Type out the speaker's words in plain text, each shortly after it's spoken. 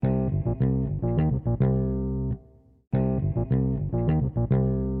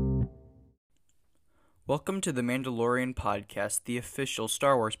Welcome to the Mandalorian Podcast, the official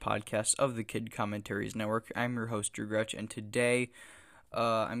Star Wars podcast of the Kid Commentaries Network. I'm your host, Drew Gretsch, and today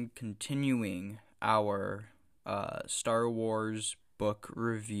I'm continuing our Star Wars book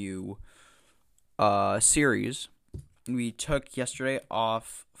review series. We took yesterday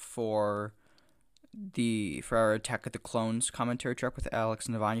off for our Attack of the Clones commentary track with Alex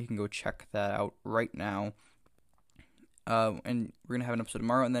Navan. You can go check that out right now. And we're going to have an episode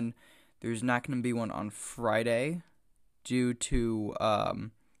tomorrow, and then there's not going to be one on Friday due to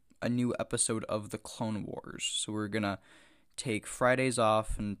a new episode of the Clone Wars. So we're going to take Fridays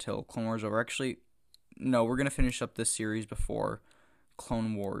off until Clone Wars over. Actually, no, we're going to finish up this series before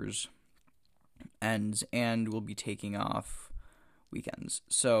Clone Wars ends, and we'll be taking off weekends.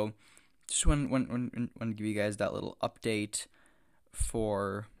 So just want to give you guys that little update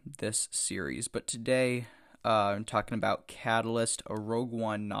for this series. But today, I'm talking about Catalyst, a Rogue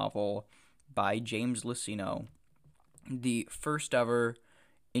One novel by James Luceno, the first ever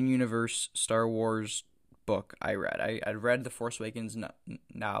in-universe Star Wars book I read. I read The Force Awakens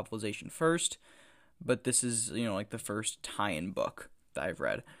novelization first, but this is, like the first tie-in book that I've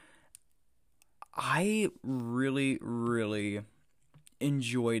read. I really, really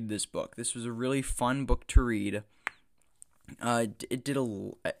enjoyed this book. This was a really fun book to read. I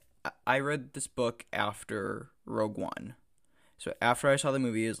read this book after Rogue One. So after I saw the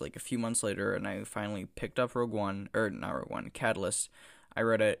movie, it was like a few months later, and I finally picked up Catalyst. I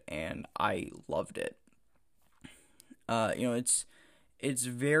read it, and I loved it. It's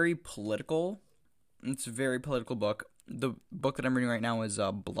very political. It's a very political book. The book that I'm reading right now is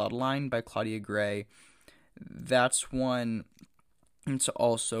Bloodline by Claudia Gray. That's one. It's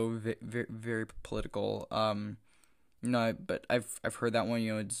also very, very political. No, but I've heard that one.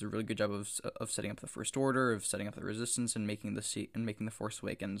 It's a really good job of setting up the First Order, of setting up the Resistance, and making the Force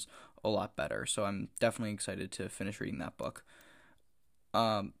Awakens a lot better. So I'm definitely excited to finish reading that book.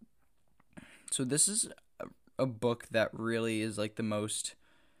 So this is a book that really is like the most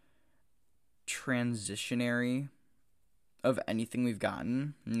transitionary of anything we've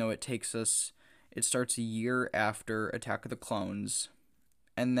gotten. It starts a year after Attack of the Clones,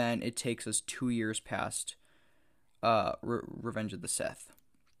 and then it takes us 2 years past Revenge of the Sith.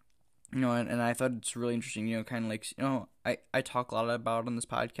 And I thought it's really interesting, kind of like, I talk a lot about on this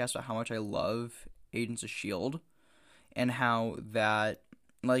podcast about how much I love Agents of S.H.I.E.L.D. and how that,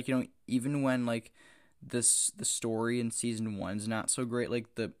 even when, the story in season 1's not so great,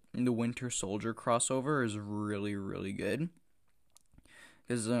 the Winter Soldier crossover is really, really good.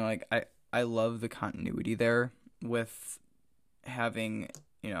 Because, I love the continuity there with having,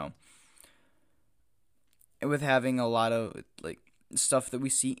 with having a lot of stuff that we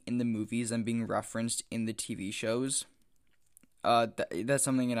see in the movies and being referenced in the TV shows. That's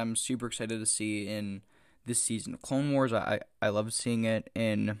something that I'm super excited to see in this season of Clone Wars. I love seeing it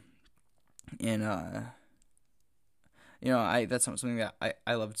that's something that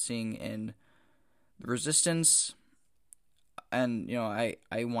I loved seeing in the Resistance, and I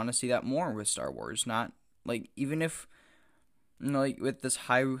want to see that more with Star Wars. Not even if with this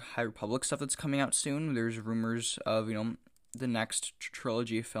High Republic stuff that's coming out soon, there's rumors of, the next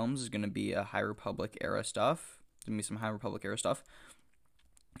trilogy of films is going to be a High Republic era stuff. There's going to be some High Republic era stuff.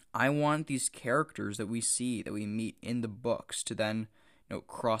 I want these characters that we meet in the books to then,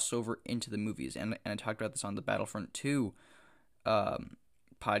 cross over into the movies. And I talked about this on the Battlefront 2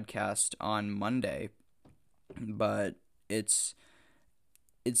 podcast on Monday. But it's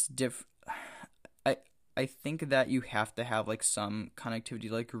I think that you have to have some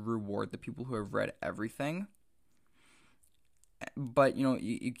connectivity, reward the people who have read everything. But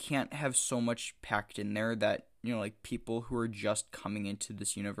you can't have so much packed in there that people who are just coming into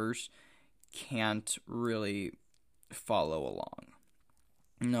this universe can't really follow along.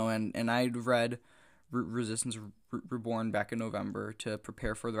 And I'd read Resistance Reborn back in November to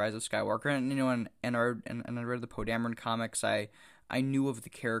prepare for the Rise of Skywalker, and I read the Poe Dameron comics. I knew of the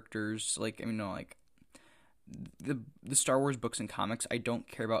characters, the Star Wars books and comics. I don't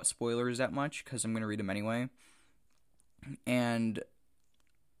care about spoilers that much because I'm going to read them anyway. And,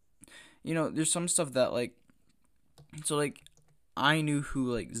 there's some stuff that, I knew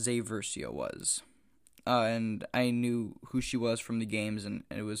who, Zay Versio was. And I knew who she was from the games, and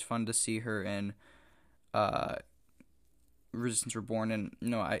it was fun to see her in Resistance Reborn. And,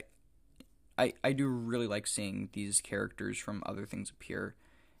 I do really like seeing these characters from other things appear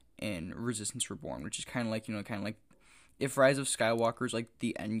in Resistance Reborn, which is kind of like if Rise of Skywalker is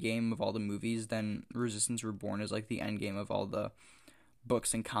the end game of all the movies, then Resistance Reborn is the end game of all the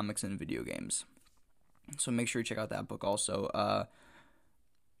books and comics and video games. So make sure you check out that book also.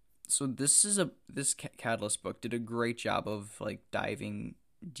 So this Catalyst book did a great job of like diving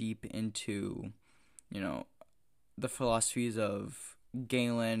deep into, you know, the philosophies of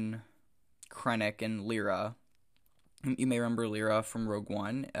Galen, Krennic, and Lyra. You may remember Lyra from Rogue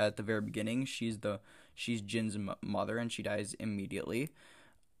One at the very beginning. She's Jyn's mother, and she dies immediately,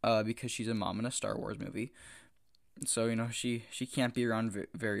 because she's a mom in a Star Wars movie. So she can't be around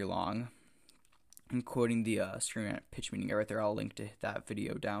very long. I'm quoting the Screen Rant pitch meeting guy right there. I'll link to that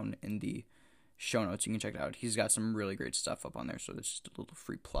video down in the show notes. You can check it out. He's got some really great stuff up on there, so it's just a little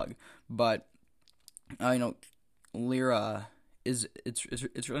free plug. But Lyra it's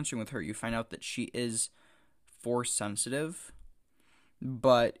really interesting with her. You find out that she is force sensitive,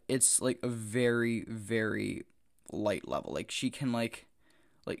 but it's like a very, very light level. Like she can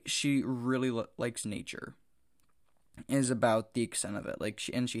she really likes nature. Is about the extent of it. Like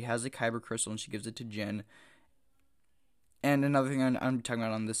she has a kyber crystal and she gives it to Jyn. And another thing I'm talking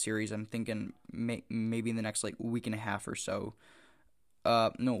about on this series, I'm thinking maybe in the next like week and a half or so.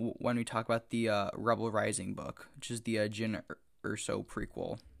 No, when we talk about the Rebel Rising book, which is the Jyn Erso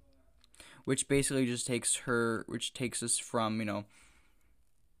prequel, which basically just takes us from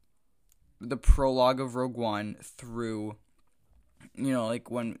the prologue of Rogue One through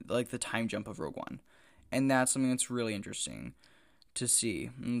the time jump of Rogue One. And that's something that's really interesting to see.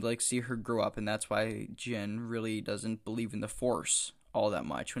 And, see her grow up, and that's why Jyn really doesn't believe in the Force all that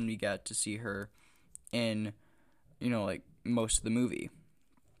much when we get to see her in, most of the movie.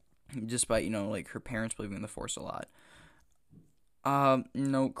 Despite, her parents believing in the Force a lot.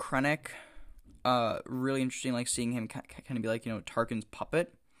 Krennic, really interesting, seeing him kind of be Tarkin's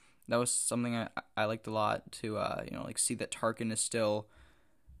puppet. That was something I liked a lot to, see that Tarkin is still...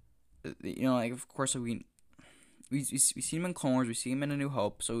 of course, we see him in Clone Wars, we see him in A New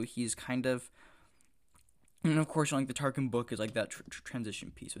Hope, so he's kind of, and of course, the Tarkin book is that transition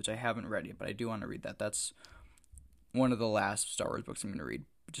piece, which I haven't read yet, but I do want to read that. That's one of the last Star Wars books I'm going to read,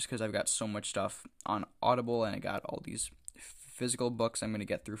 just because I've got so much stuff on Audible, and I got all these physical books I'm going to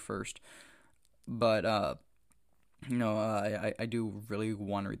get through first, but, I do really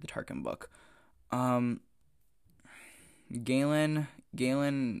want to read the Tarkin book. Galen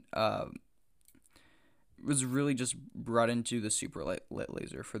was really just brought into the super lit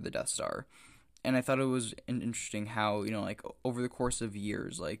laser for the Death Star, and I thought it was interesting how over the course of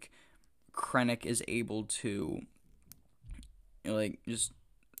years, Krennic is able to just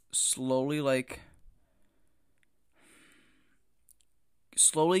slowly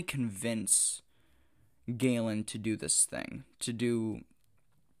convince Galen to do this thing, to do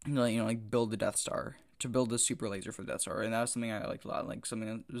build the Death Star, to build the super laser for the Death Star, and that was something I liked a lot,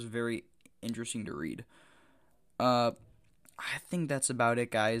 something that was very interesting to read. I think that's about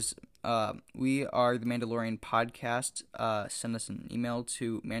it, guys. We are the Mandalorian Podcast. Send us an email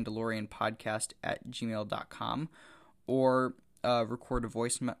to mandalorianpodcast@gmail.com, or record a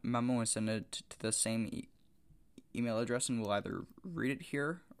voice memo and send it to the same email address, and we'll either read it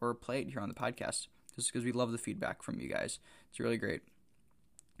here or play it here on the podcast, just because we love the feedback from you guys. It's really great.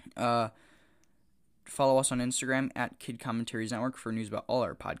 Follow us on Instagram at Kid Commentaries Network for news about all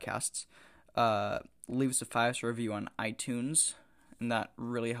our podcasts. Leave us a 5-star review on iTunes, and that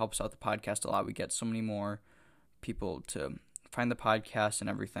really helps out the podcast a lot. We get so many more people to find the podcast and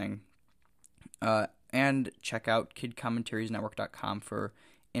everything. And check out kidcommentariesnetwork.com for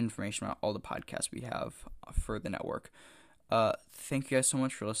information about all the podcasts we have for the network. Thank you guys so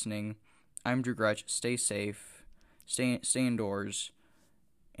much for listening. I'm Drew Grudge. Stay safe, stay indoors,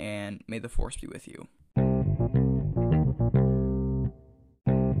 and may the Force be with you.